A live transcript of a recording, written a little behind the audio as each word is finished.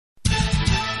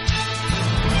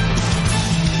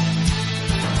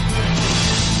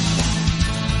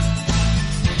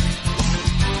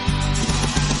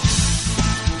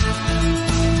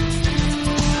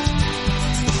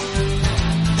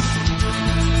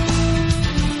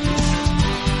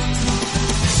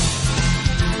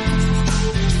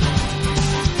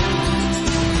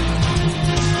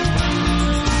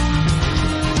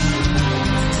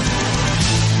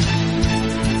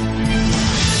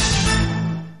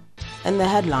In the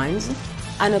headlines,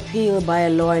 an appeal by a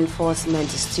law enforcement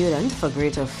student for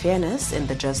greater fairness in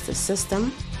the justice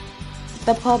system.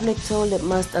 The public told it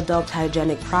must adopt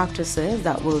hygienic practices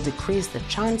that will decrease the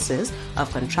chances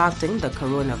of contracting the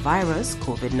coronavirus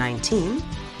COVID-19.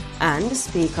 And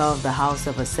Speaker of the House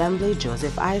of Assembly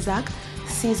Joseph Isaac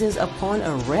seizes upon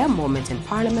a rare moment in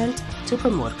Parliament to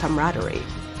promote camaraderie.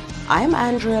 I'm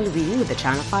Andrea Louis with the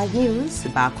Channel 5 News,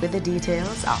 back with the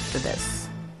details after this.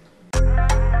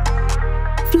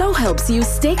 Flow helps you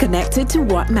stay connected to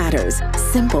what matters.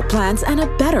 Simple plans and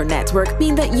a better network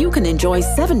mean that you can enjoy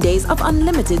 7 days of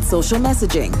unlimited social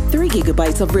messaging, 3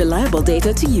 gigabytes of reliable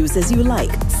data to use as you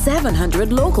like,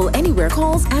 700 local anywhere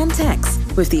calls and texts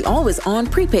with the always-on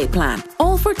prepaid plan,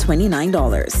 all for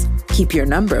 $29. Keep your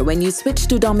number when you switch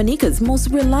to Dominica's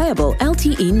most reliable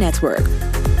LTE network.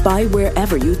 Buy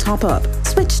wherever you top up.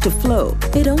 Switch to Flow.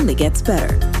 It only gets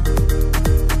better.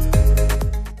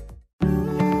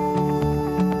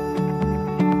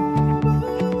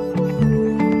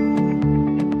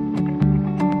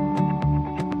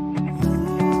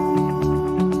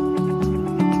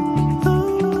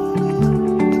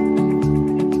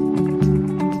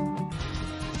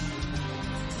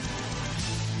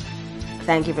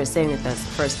 Thank you for staying with us.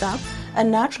 First up, a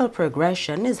natural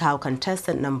progression is how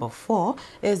contestant number 4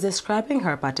 is describing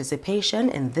her participation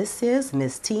in this year's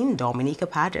Miss Teen Dominica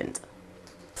pageant.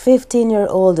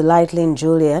 15-year-old Lightlin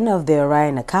Julian of the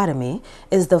Orion Academy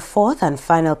is the 4th and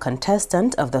final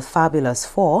contestant of the Fabulous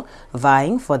 4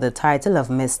 vying for the title of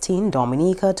Miss Teen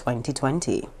Dominica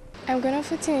 2020. I'm going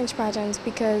for teenage pageants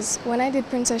because when I did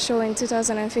Princess Show in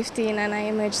 2015 and I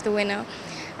emerged the winner,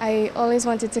 I always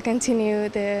wanted to continue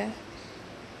the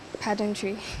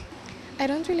pageantry. I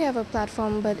don't really have a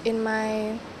platform, but in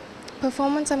my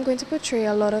performance I'm going to portray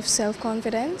a lot of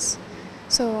self-confidence.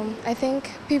 So I think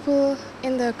people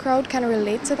in the crowd can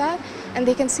relate to that and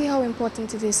they can see how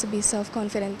important it is to be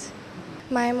self-confident.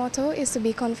 My motto is to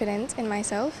be confident in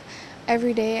myself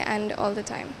every day and all the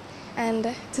time,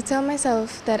 and to tell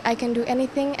myself that I can do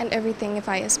anything and everything if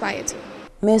I aspire to.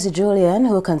 Miss Julian,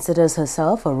 who considers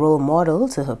herself a role model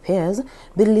to her peers,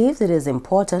 believes it is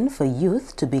important for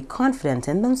youth to be confident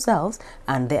in themselves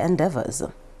and their endeavors.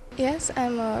 Yes,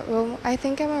 I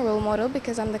think I'm a role model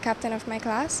because I'm the captain of my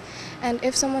class, and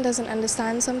if someone doesn't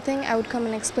understand something, I would come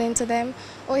and explain to them,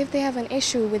 or if they have an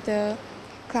issue with the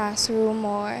classroom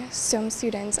or some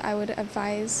students, I would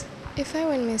advise. If I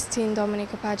win Miss Teen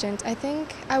Dominica pageant, I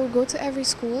think I would go to every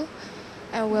school,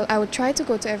 I would try to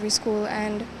go to every school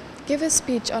and give a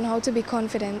speech on how to be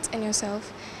confident in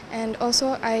yourself. And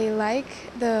also I like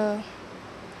the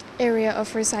area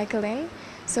of recycling,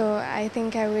 so I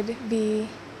think I would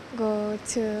go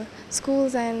to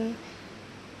schools and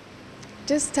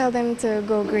just tell them to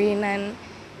go green and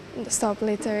stop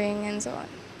littering and so on.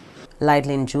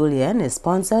 Lightlin Julian is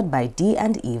sponsored by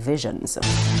D&E Visions.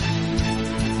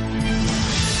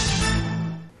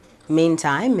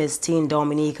 Meantime, Miss Teen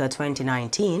Dominica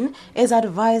 2019 is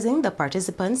advising the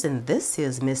participants in this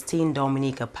year's Miss Teen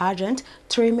Dominica pageant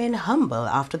to remain humble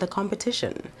after the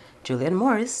competition. Julian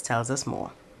Morris tells us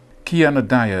more. Kiana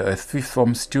Dyer, a 5th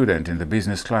form student in the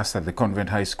business class at the Convent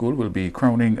High School, will be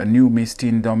crowning a new Miss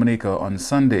Teen Dominica on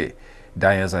Sunday.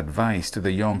 Dyer's advice to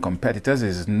the young competitors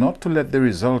is not to let the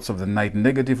results of the night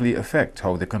negatively affect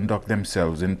how they conduct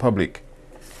themselves in public.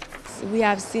 We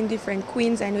have seen different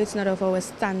queens. I know it's not of our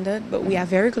standard, but we are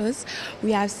very close.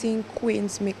 We have seen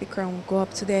queens make the crown go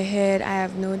up to their head. I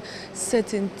have known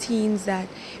certain teens that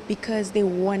because they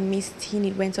won Miss Teen,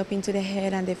 it went up into their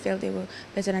head and they felt they were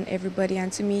better than everybody.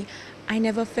 And to me, I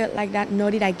never felt like that,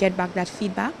 nor did I get back that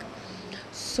feedback.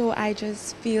 So I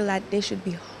just feel that they should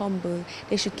be humble.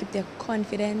 They should keep their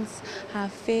confidence,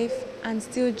 have faith, and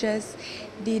still just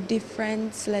the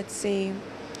different, let's say,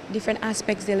 different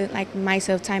aspects they learn, like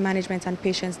myself, time management and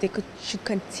patience. They should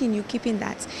continue keeping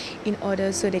that in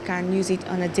order so they can use it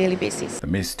on a daily basis. The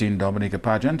Miss Teen Dominica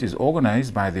pageant is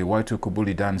organized by the Waitu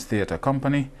Kubuli Dance Theatre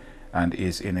Company and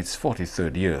is in its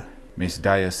 43rd year. Miss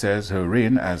Dyer says her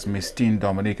reign as Miss Teen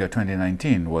Dominica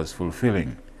 2019 was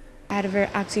fulfilling. I had a very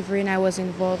active reign. I was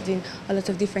involved in a lot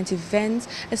of different events,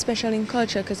 especially in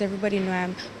culture, because everybody knows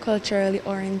I'm culturally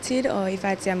oriented, or if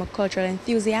I'd say I'm a cultural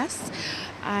enthusiast.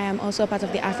 I am also a part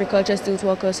of the Africulture Stilt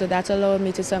Walker, so that allowed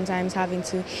me to sometimes having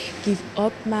to give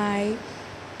up my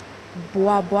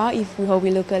bois, how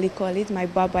we locally call it, my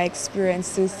bois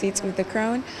experience to sit with the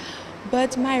crown.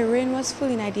 But my reign was full,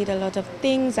 and I did a lot of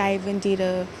things. I even did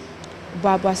a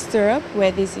bois stirrup,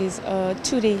 where this is a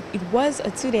 2-day, it was a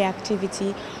 2-day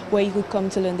activity where you could come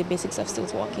to learn the basics of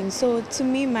stilt walking. So to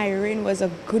me, my reign was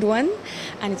a good one,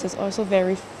 and it was also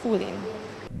very fulfilling.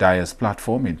 Daya's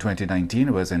platform in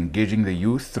 2019 was engaging the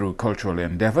youth through cultural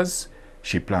endeavors.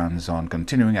 She plans on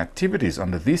continuing activities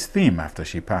under this theme after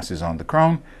she passes on the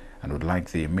crown and would like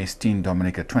the Miss Teen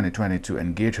Dominica 2020 to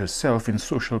engage herself in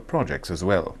social projects as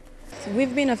well.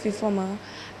 We've been a fifth former.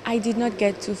 I did not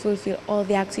get to fulfill all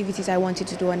the activities I wanted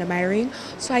to do under my reign.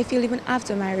 So I feel even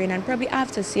after my reign and probably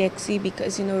after CXC,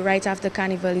 because right after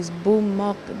Carnival is boom,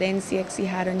 mock, then CXC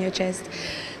had on your chest.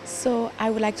 So I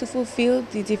would like to fulfill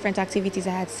the different activities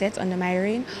I had set under my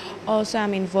reign. Also,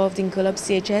 I'm involved in Girl Up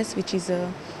CHS, which is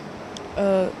a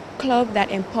club that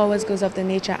empowers girls of the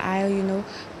nature aisle,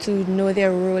 to know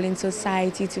their role in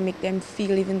society, to make them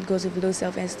feel, even girls with low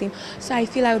self-esteem. So I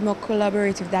feel I would more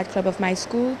collaborate with that club of my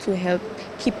school to help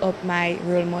keep up my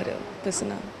role model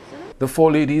personnel. The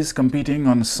four ladies competing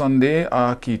on Sunday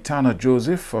are Kitana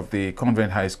Joseph of the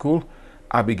Convent High School,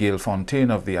 Abigail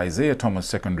Fontaine of the Isaiah Thomas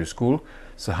Secondary School,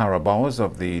 Sahara Bowers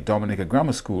of the Dominica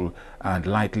Grammar School, and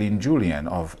Lightline Julian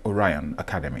of Orion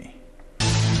Academy.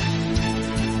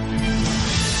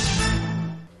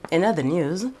 In other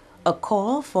news, a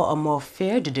call for a more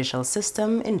fair judicial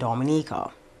system in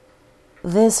Dominica.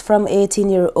 This from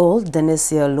 18-year-old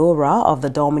Denicia Laura of the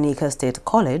Dominica State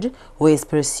College, who is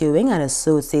pursuing an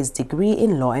associate's degree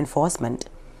in law enforcement.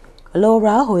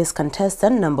 Laura, who is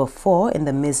contestant number 4 in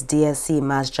the Miss DSC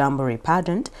Mass Jamboree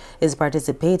pageant, is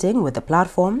participating with the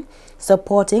platform,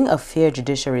 supporting a fair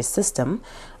judiciary system,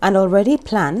 and already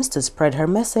plans to spread her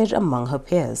message among her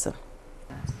peers.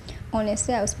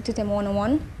 Honestly, I will speak to them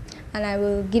one-on-one, and I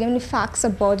will give them the facts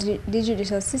about the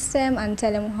judicial system and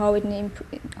tell them how it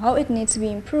needs to be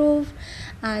improved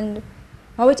and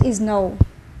how it is now,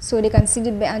 so they can see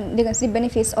the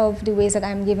benefits of the ways that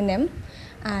I'm giving them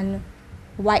and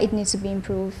why it needs to be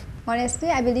improved. Honestly,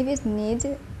 I believe it needs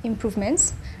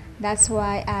improvements. That's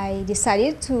why I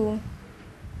decided to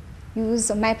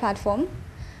use my platform,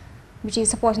 which is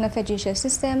supporting a fair judicial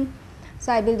system.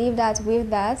 So I believe that with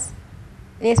that,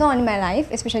 later on in my life,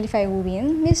 especially if I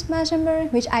win Miss Jamboree,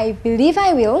 which I believe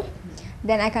I will,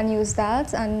 then I can use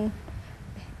that and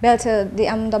better the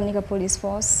Dominica Police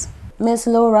Force. Miss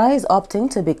Laura is opting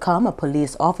to become a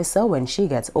police officer when she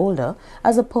gets older,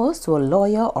 as opposed to a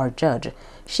lawyer or judge.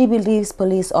 She believes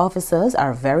police officers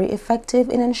are very effective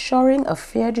in ensuring a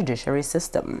fair judiciary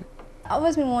system. I've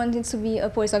always been wanting to be a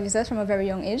police officer from a very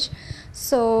young age,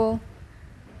 so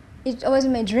it's always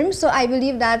my dream. So I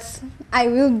believe that I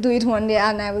will do it one day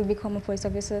and I will become a police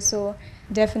officer. So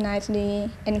definitely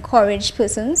encourage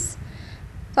persons,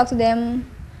 talk to them,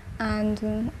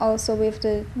 and also with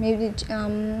the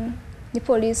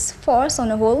police force on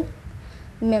the whole,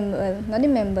 not the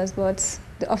members but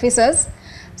the officers,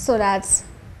 so that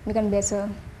we can better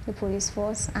the police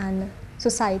force and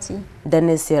society.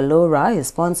 Denicia Laura is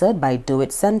sponsored by Do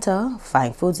It Center,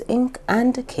 Fine Foods Inc.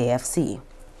 and KFC.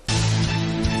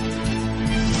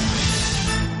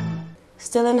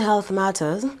 Still in health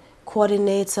matters,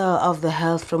 Coordinator of the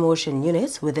Health Promotion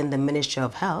Unit within the Ministry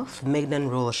of Health, Mignon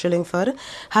Rule Shillingford,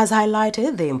 has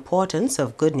highlighted the importance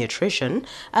of good nutrition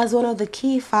as one of the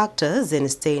key factors in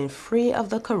staying free of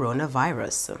the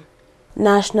coronavirus.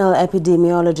 National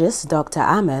epidemiologist Dr.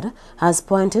 Ahmed has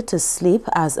pointed to sleep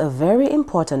as a very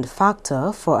important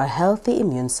factor for a healthy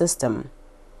immune system.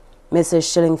 Mrs.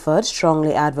 Shillingford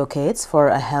strongly advocates for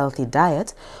a healthy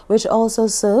diet, which also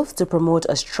serves to promote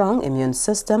a strong immune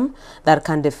system that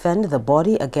can defend the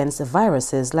body against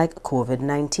viruses like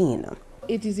COVID-19.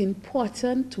 It is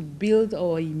important to build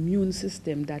our immune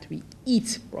system that we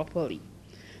eat properly.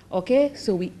 Okay,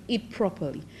 so we eat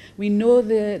properly. We know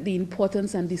the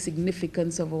importance and the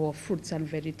significance of our fruits and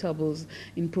vegetables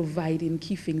in providing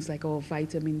key things like our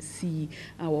vitamin C,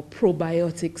 our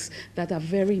probiotics that are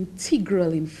very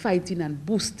integral in fighting and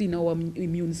boosting our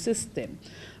immune system.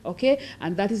 Okay,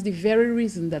 and that is the very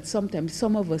reason that sometimes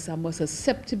some of us are more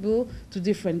susceptible to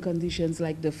different conditions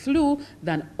like the flu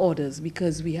than others,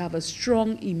 because we have a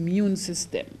strong immune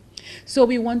system. So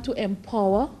we want to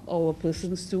empower our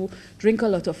persons to drink a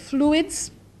lot of fluids,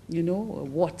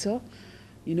 water,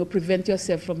 prevent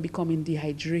yourself from becoming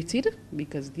dehydrated,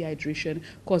 because dehydration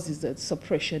causes a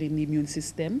suppression in the immune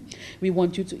system. We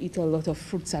want you to eat a lot of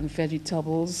fruits and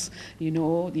vegetables, the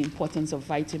importance of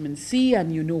vitamin C,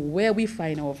 and where we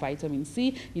find our vitamin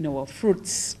C, our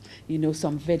fruits,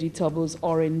 some vegetables,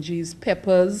 oranges,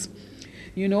 peppers,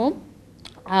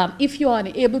 if you are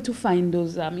unable to find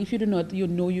those, if you do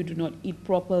not eat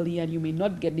properly and you may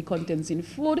not get the contents in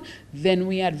food, then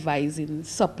we advise in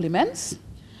supplements.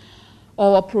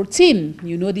 Our protein,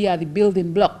 they are the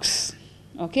building blocks,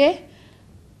 okay?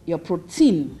 Your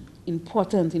protein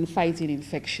important in fighting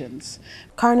infections.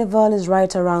 Carnival is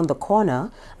right around the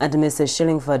corner, and Mrs.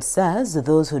 Shillingford says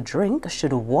those who drink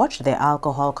should watch their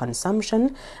alcohol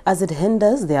consumption as it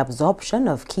hinders the absorption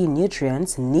of key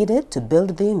nutrients needed to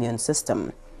build the immune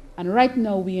system. And right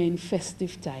now we are in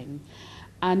festive time,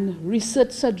 and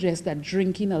research suggests that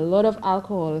drinking a lot of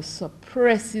alcohol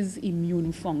suppresses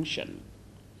immune function.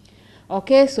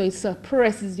 Okay, so it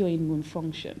suppresses your immune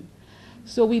function.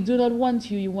 So we do not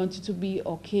want you want you to be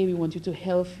okay, we want you to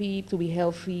be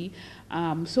healthy.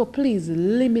 So please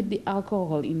limit the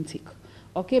alcohol intake.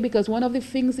 Okay, because one of the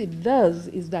things it does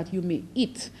is that you may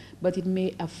eat, but it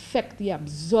may affect the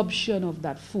absorption of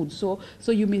that food. So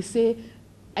you may say,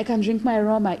 I can drink my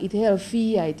rum, I eat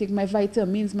healthy, I take my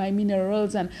vitamins, my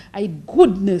minerals, and I eat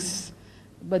goodness.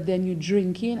 But then you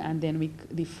drink in, and then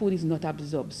the food is not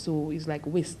absorbed, so it's like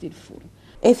wasted food.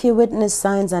 If you witness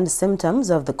signs and symptoms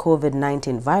of the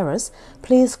COVID-19 virus,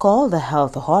 please call the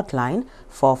health hotline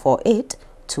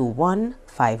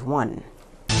 448-2151.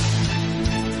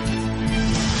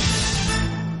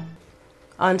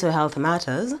 On to health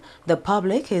matters, the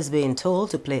public is being told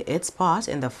to play its part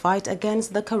in the fight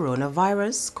against the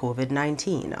coronavirus,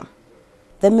 COVID-19.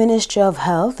 The Ministry of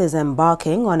Health is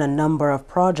embarking on a number of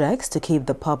projects to keep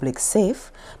the public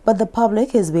safe, but the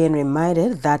public is being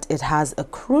reminded that it has a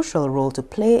crucial role to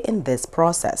play in this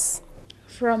process.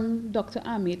 From Dr.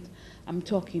 Amit, I'm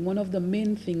talking, one of the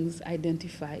main things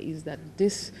identified is that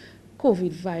this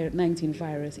COVID-19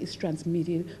 virus is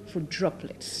transmitted through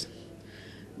droplets.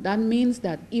 That means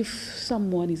that if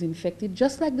someone is infected,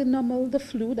 just like the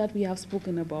flu that we have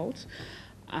spoken about,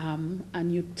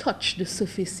 and you touch the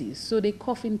surfaces. So they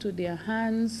cough into their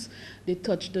hands, they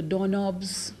touch the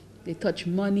doorknobs, they touch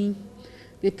money,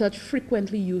 they touch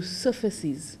frequently used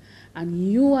surfaces.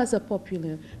 And you as a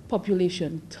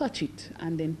population touch it,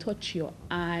 and then touch your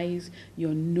eyes,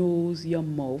 your nose, your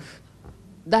mouth.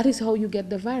 That is how you get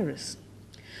the virus.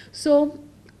 So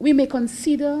we may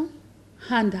consider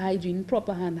hand hygiene,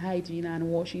 proper hand hygiene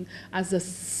and washing as a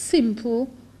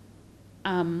simple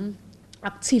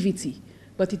activity,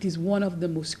 but it is one of the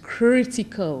most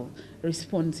critical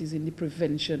responses in the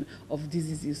prevention of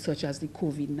diseases such as the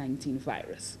COVID-19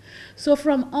 virus. So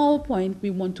from our point, we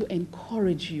want to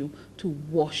encourage you to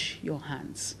wash your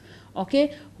hands.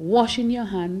 Okay? Washing your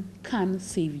hand can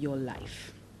save your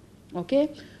life.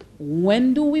 Okay?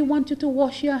 When do we want you to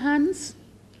wash your hands?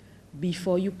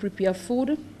 Before you prepare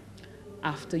food,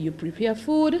 after you prepare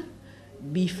food,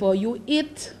 before you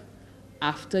eat,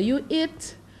 after you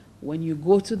eat, when you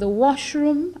go to the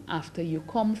washroom, after you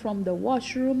come from the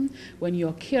washroom, when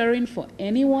you're caring for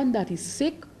anyone that is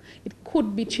sick. It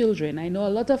could be children. I know a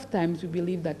lot of times we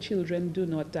believe that children do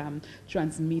not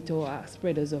transmit or are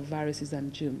spreaders of viruses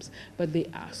and germs, but they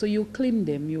are. So you clean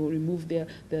them, you remove their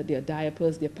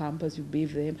diapers, their pampers, you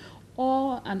bathe them.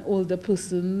 Or an older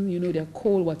person, you know, they're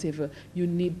cold, whatever, you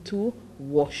need to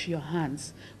wash your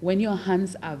hands. When your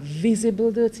hands are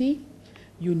visible dirty,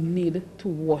 you need to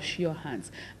wash your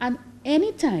hands. And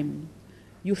anytime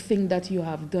you think that you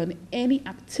have done any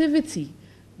activity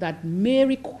that may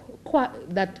require,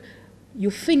 that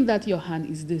you think that your hand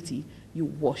is dirty, you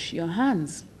wash your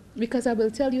hands. Because I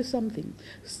will tell you something.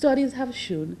 Studies have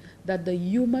shown that the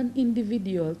human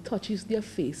individual touches their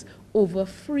face over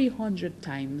 300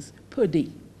 times per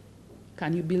day.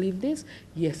 Can you believe this?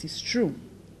 Yes, it's true.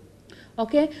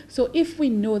 Okay, so if we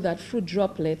know that through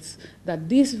droplets that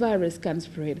this virus can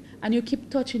spread, and you keep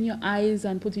touching your eyes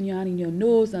and putting your hand in your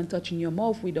nose and touching your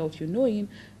mouth without you knowing,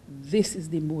 this is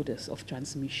the modus of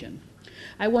transmission.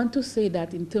 I want to say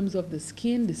that in terms of the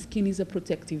skin is a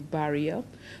protective barrier,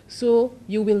 so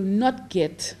you will not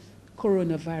get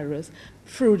coronavirus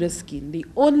through the skin. The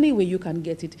only way you can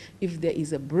get it if there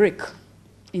is a break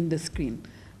in the skin.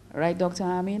 Right, Dr.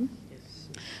 Amin? Yes.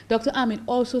 Dr. Amin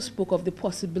also spoke of the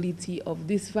possibility of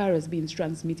this virus being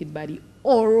transmitted by the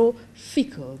oral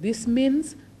fecal. This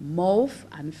means mouth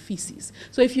and feces.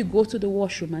 So if you go to the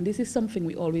washroom, and this is something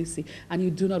we always say, and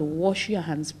you do not wash your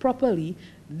hands properly,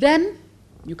 then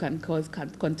you can cause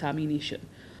contamination.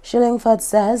 Shillingford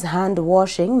says hand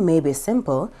washing may be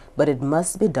simple, but it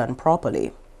must be done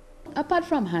properly. Apart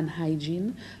from hand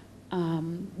hygiene,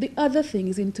 the other thing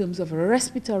is in terms of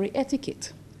respiratory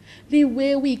etiquette. The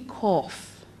way we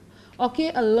cough.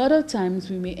 Okay, a lot of times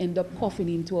we may end up coughing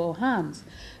into our hands,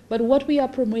 but what we are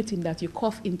promoting that you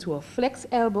cough into a flex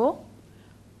elbow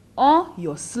or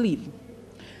your sleeve.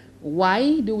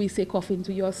 Why do we say cough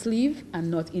into your sleeve and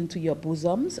not into your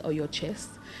bosoms or your chest?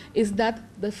 Is that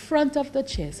the front of the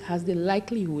chest has the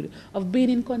likelihood of being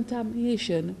in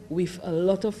contamination with a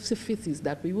lot of surfaces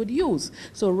that we would use.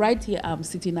 So right here I'm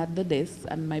sitting at the desk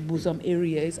and my bosom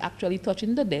area is actually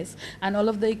touching the desk and all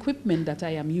of the equipment that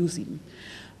I am using.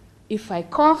 If I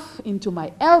cough into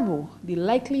my elbow, the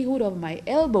likelihood of my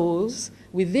elbows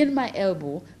within my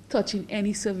elbow touching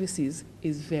any surfaces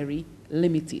is very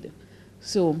limited.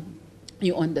 So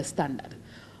you understand that.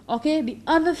 Okay, the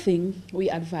other thing we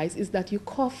advise is that you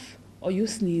cough or you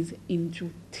sneeze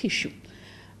into tissue.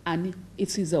 And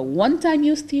it is a one-time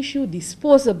use tissue,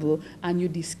 disposable, and you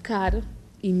discard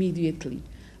immediately.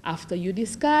 After you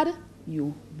discard,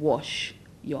 you wash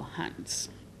your hands.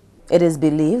 It is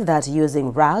believed that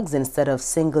using rags instead of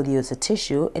single-use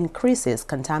tissue increases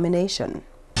contamination.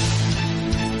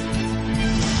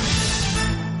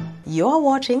 You are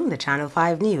watching the Channel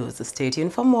 5 News. Stay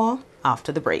tuned for more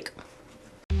after the break.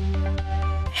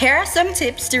 Here are some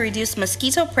tips to reduce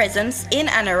mosquito presence in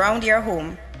and around your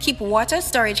home. Keep water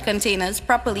storage containers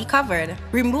properly covered.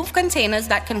 Remove containers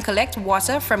that can collect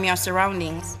water from your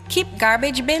surroundings. Keep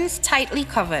garbage bins tightly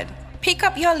covered. Pick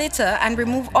up your litter and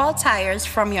remove all tires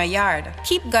from your yard.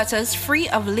 Keep gutters free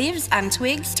of leaves and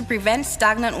twigs to prevent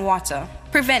stagnant water.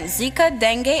 Prevent Zika,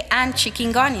 dengue, and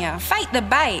chikungunya. Fight the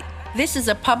bite. This is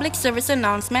a public service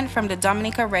announcement from the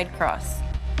Dominica Red Cross.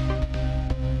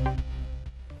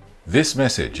 This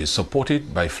message is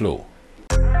supported by Flow.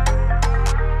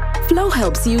 Flow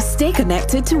helps you stay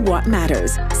connected to what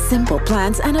matters. Simple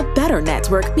plans and a better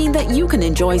network mean that you can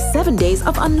enjoy 7 days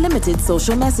of unlimited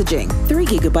social messaging, 3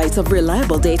 gigabytes of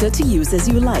reliable data to use as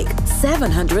you like,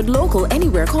 700 local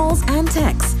anywhere calls and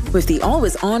texts, with the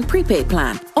always-on prepaid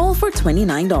plan, all for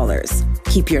 $29.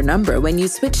 Keep your number when you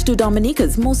switch to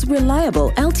Dominica's most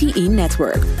reliable LTE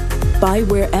network. Buy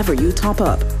wherever you top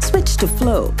up. Switch to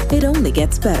Flow. It only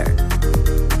gets better.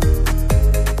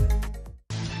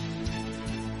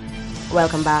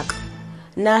 Welcome back.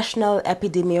 National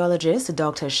epidemiologist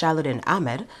Dr. Shaluddin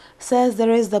Ahmed says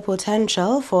there is the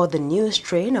potential for the new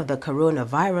strain of the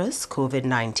coronavirus,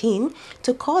 COVID-19,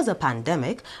 to cause a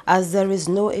pandemic as there is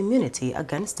no immunity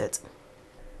against it.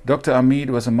 Dr. Ahmed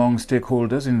was among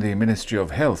stakeholders in the Ministry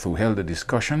of Health who held a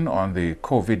discussion on the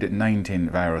COVID-19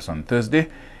 virus on Thursday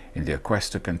in their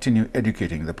quest to continue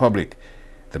educating the public.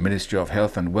 The Ministry of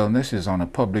Health and Wellness is on a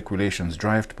public relations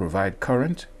drive to provide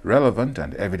current, relevant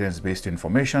and evidence-based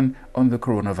information on the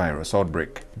coronavirus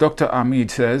outbreak. Dr.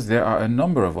 Ahmed says there are a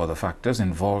number of other factors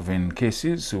involving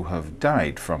cases who have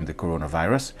died from the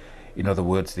coronavirus. In other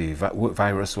words, the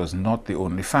virus was not the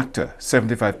only factor.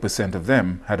 75% of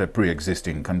them had a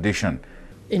pre-existing condition.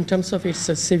 In terms of its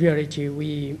severity,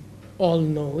 we all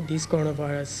know this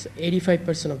coronavirus,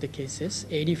 85% of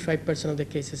the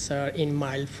cases are in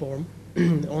mild form.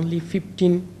 Only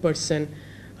 15%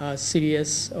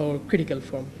 serious or critical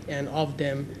form, and of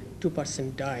them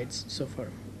 2% died so far.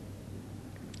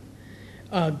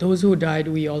 Those who died,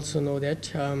 we also know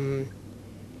that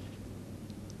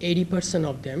 80%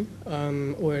 of them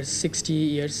were 60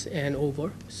 years and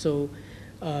over. So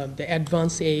the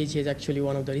advanced age is actually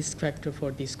one of the risk factors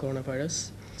for this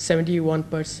coronavirus.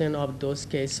 71% of those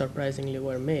cases, surprisingly,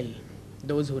 were male,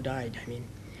 those who died, I mean.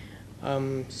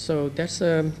 So that's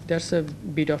a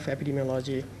bit of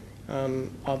epidemiology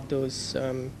of those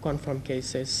confirmed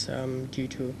cases due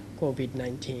to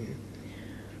COVID-19.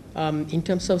 In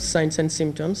terms of signs and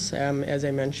symptoms, as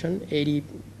I mentioned,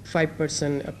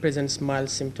 85% presents mild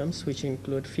symptoms, which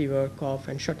include fever, cough,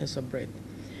 and shortness of breath.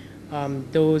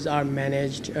 Those are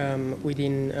managed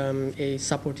within a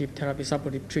supportive therapy,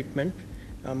 supportive treatment,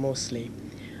 mostly.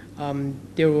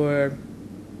 There were,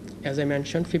 as I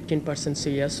mentioned, 15%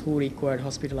 serious who required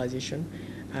hospitalization,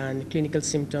 and clinical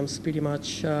symptoms pretty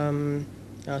much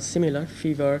similar: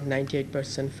 fever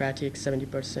 98%, fatigue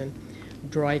 70%,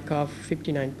 dry cough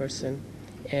 59%,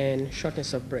 and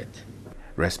shortness of breath.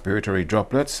 Respiratory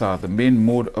droplets are the main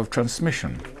mode of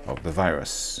transmission of the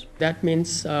virus. That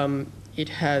means it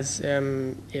has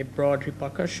a broad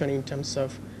repercussion in terms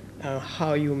of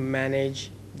how you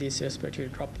manage this respiratory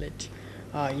droplet.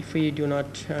 If we do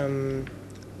not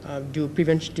do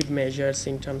preventative measures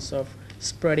in terms of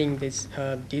spreading this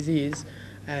disease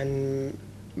and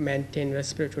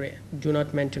do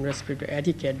not maintain respiratory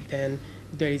etiquette, then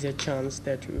there is a chance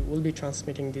that we will be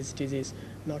transmitting this disease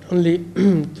not only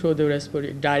through the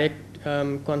respiratory direct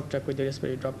contact with the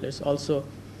respiratory droplets, also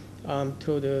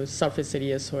through the surface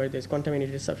areas where there's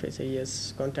contaminated surface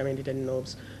areas, contaminated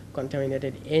nose,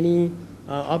 contaminated any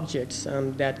objects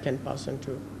that can pass on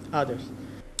to others.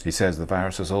 He says the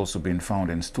virus has also been found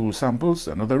in stool samples,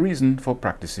 another reason for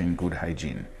practicing good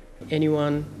hygiene.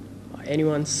 Anyone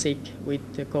anyone sick with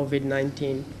the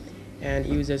COVID-19 and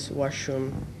uses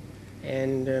washroom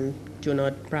and do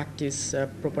not practice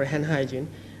proper hand hygiene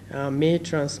may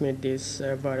transmit this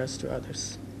virus to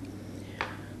others.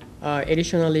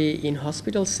 Additionally, in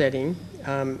hospital setting,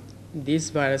 this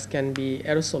virus can be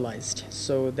aerosolized.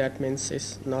 So that means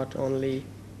it's not only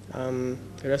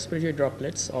respiratory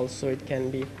droplets, also it can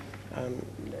be,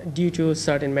 due to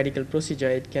certain medical procedure,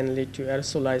 it can lead to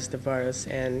aerosolize the virus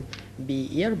and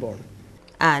be airborne.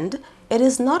 And it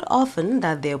is not often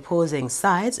that the opposing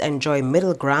sides enjoy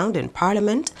middle ground in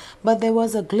Parliament, but there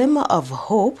was a glimmer of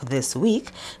hope this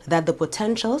week that the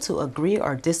potential to agree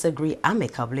or disagree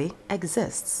amicably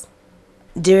exists.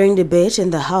 During debate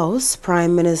in the House,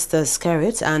 Prime Minister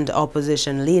Skerrit and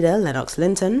opposition leader Lennox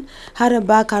Linton had a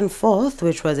back and forth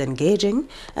which was engaging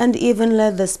and even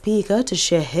led the Speaker to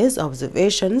share his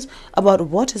observations about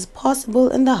what is possible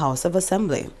in the House of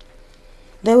Assembly.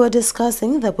 They were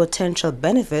discussing the potential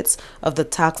benefits of the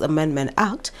Tax Amendment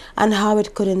Act and how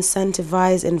it could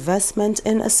incentivize investment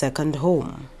in a second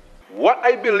home. What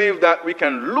I believe that we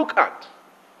can look at,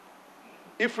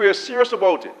 if we are serious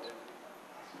about it,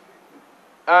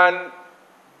 and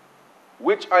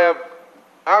which I have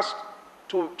asked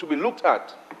to be looked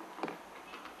at,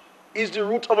 is the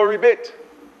route of a rebate.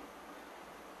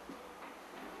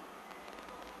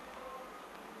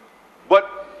 But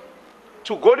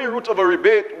to go the route of a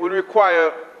rebate will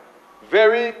require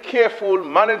very careful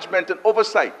management and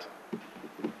oversight,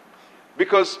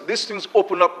 because these things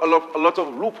open up a lot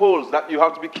of loopholes that you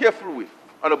have to be careful with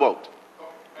and about.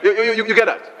 You get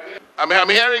that? I'm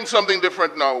hearing something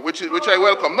different now, which I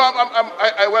welcome. No,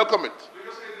 I welcome it.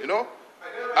 You know,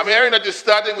 I'm hearing that you're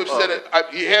starting with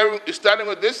you're starting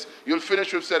with this. You'll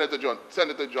finish with Senator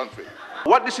John Fay.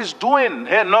 What this is doing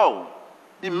here now,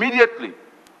 immediately,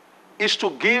 is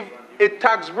to give a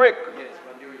tax break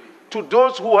to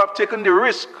those who have taken the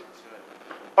risk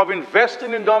of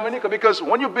investing in Dominica, because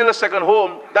when you build a second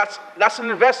home, that's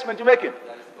an investment you're making.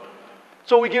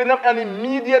 So we're giving them an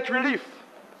immediate relief.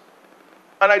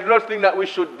 And I do not think that we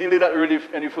should delay that relief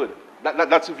any further.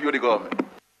 That's if you're the government.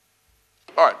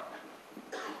 All right.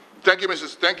 Thank you,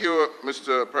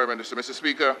 Mr. Prime Minister. Mr.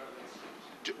 Speaker,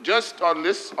 just on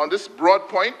this broad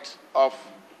point of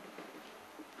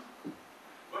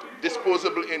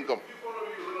disposable income.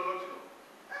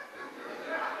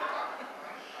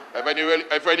 I find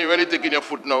you really taking your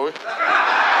foot now. I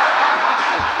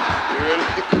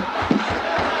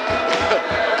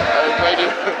find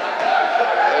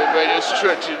you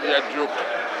stretching that joke.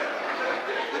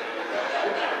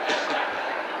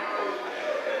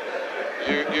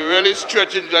 You're really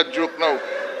stretching that joke now.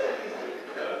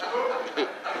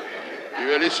 You're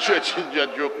really stretching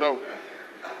that joke now.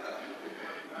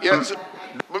 Yes.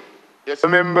 Yes.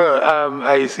 Remember,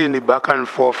 I see in the back and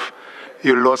forth,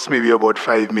 you lost maybe about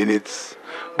 5 minutes.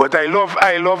 But I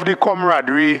love the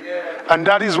camaraderie, and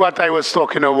that is what I was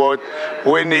talking about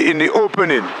when in the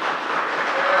opening.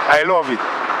 I love it.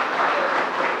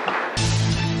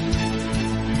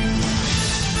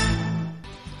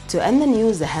 To end the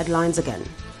news, the headlines again.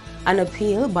 An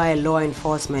appeal by a law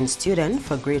enforcement student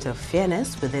for greater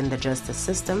fairness within the justice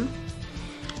system.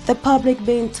 The public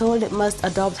being told it must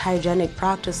adopt hygienic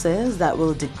practices that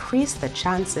will decrease the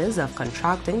chances of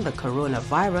contracting the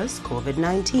coronavirus,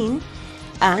 COVID-19.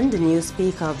 And the new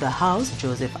Speaker of the House,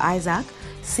 Joseph Isaac,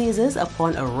 seizes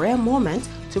upon a rare moment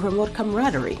to promote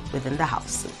camaraderie within the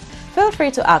House. Feel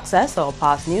free to access our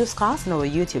past newscasts on our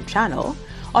YouTube channel.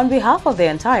 On behalf of the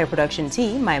entire production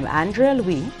team, I'm Andrea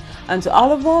Louis, and to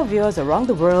all of our viewers around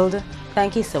the world,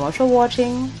 thank you so much for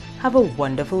watching. Have a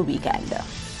wonderful weekend.